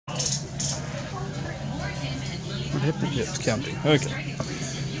What happened? Yeah, it's counting. Okay.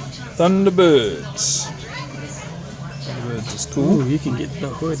 Thunderbirds. Thunderbirds is cool. Ooh, you can get the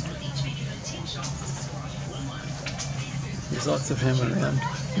hood. There's lots of him around.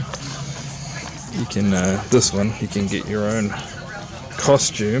 You can, this one, you can get your own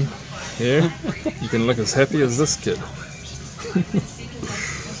costume here. You can look as happy as this kid.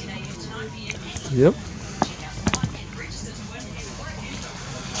 Yep.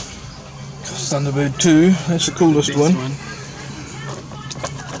 Thunderbird 2, that's the coolest one.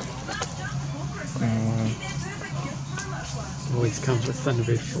 Always comes with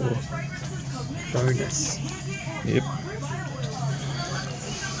Thunderbird 4 bonus. Yep.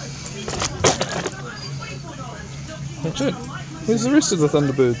 That's it. Where's the rest of the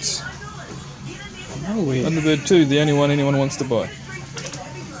Thunderbirds? Nowhere. Thunderbird 2, the only one anyone wants to buy.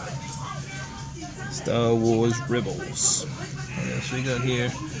 Star Wars Rebels. What else we got here?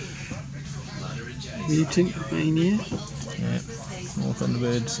 Mutant Mania. Yeah, more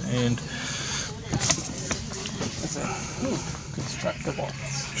Thunderbirds and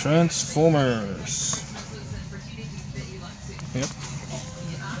Constructabots. Transformers. Yep.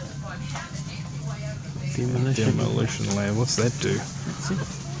 Demolition Lab. What's that do?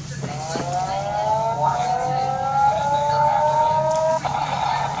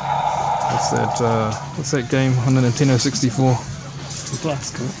 That's it. What's that game on the Nintendo 64?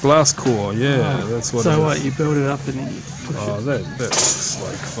 Blast Core. Blast Core, yeah, Oh, that's what so it is. what, you build it up and then you push Oh, it? that looks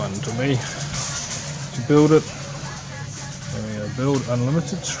like fun to me. You build it, and build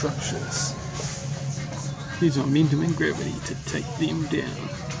unlimited structures. Use momentum and gravity to take them down.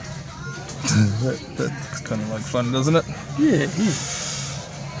 That's kind of like fun, doesn't it? Yeah.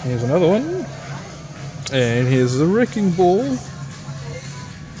 Here's another one. And here's the Wrecking Ball.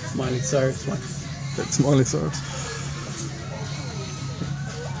 Miley Cyrus one. That's Miley Cyrus.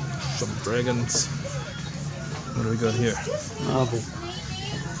 Some dragons. What do we got here? Marvel.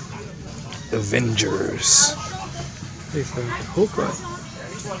 Avengers. There's the Hawkeye.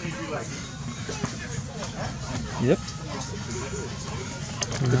 Yep.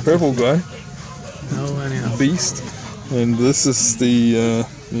 The purple guy. No one else. Beast. And this is the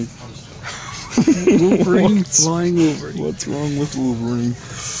Wolverine, flying Wolverine. What's wrong with Wolverine?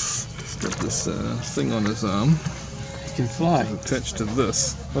 He's got this thing on his arm. He can fly. Attached to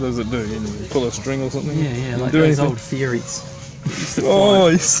this. What does it do? You pull a string or something? Yeah, like do those anything? old theories. Oh,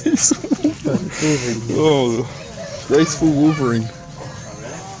 you see some But it's Wolverine. Oh, graceful Wolverine.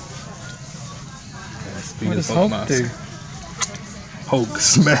 What does Hulk do? Hulk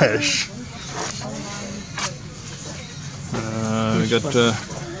smash. We got.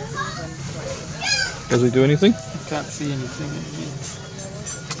 Does he do anything? I can't see anything.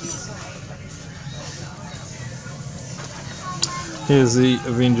 Here's the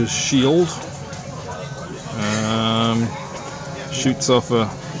Avengers shield. Shoots off a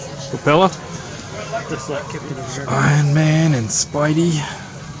propeller. Just like Captain America. Iron Man and Spidey.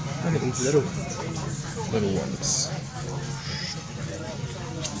 Look at these little Little ones.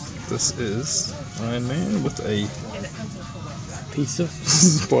 This is Iron Man with a piece of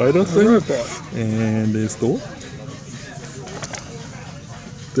spider thing. robot. And there's Thor.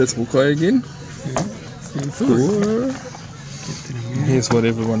 That's Hawkeye again. And Thor. Captain America. Here's what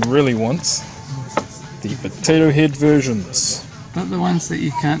everyone really wants. The potato head versions. Not the ones that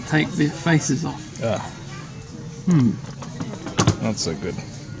you can't take their faces off. Ah. Not so good.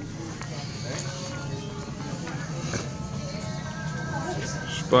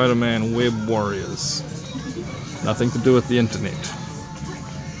 Spider-Man Web Warriors. Nothing to do with the internet.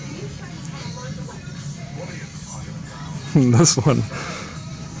 This one.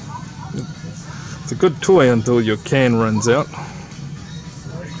 It's a good toy until your can runs out.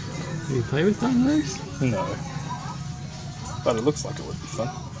 Do you play with one of those? No. But it looks like it would be fun.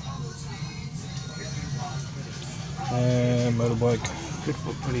 And motorbike. Good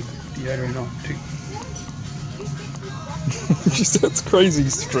for putting deodorant on too. Just that's crazy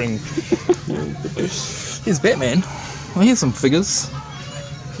string. Here's Batman. Well, here's some figures.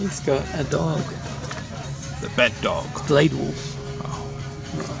 He's got a dog. The Bat Dog. Blade Wolf.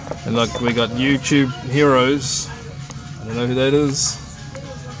 And look, we got YouTube heroes. I don't know who that is.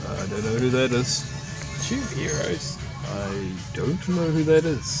 I don't know who that is. Tube heroes. I don't know who that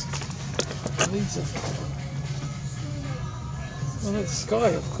is. Lisa. Well, that's Sky,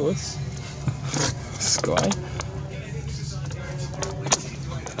 of course. Sky.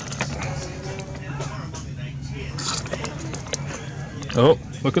 Oh,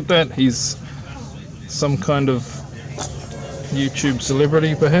 look at that. He's some kind of YouTube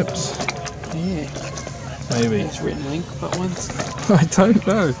celebrity, perhaps? Yeah. Maybe. It's written link but once. I don't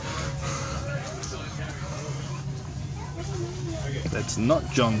know. That's not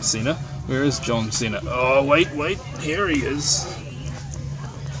John Cena. Where is John Cena? Oh, wait, here he is.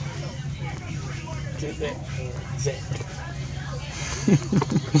 Get that Zack.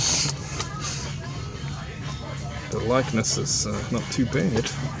 The likeness is not too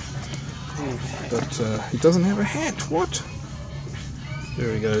bad. But he doesn't have a hat. What?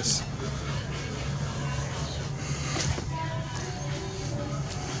 There he goes.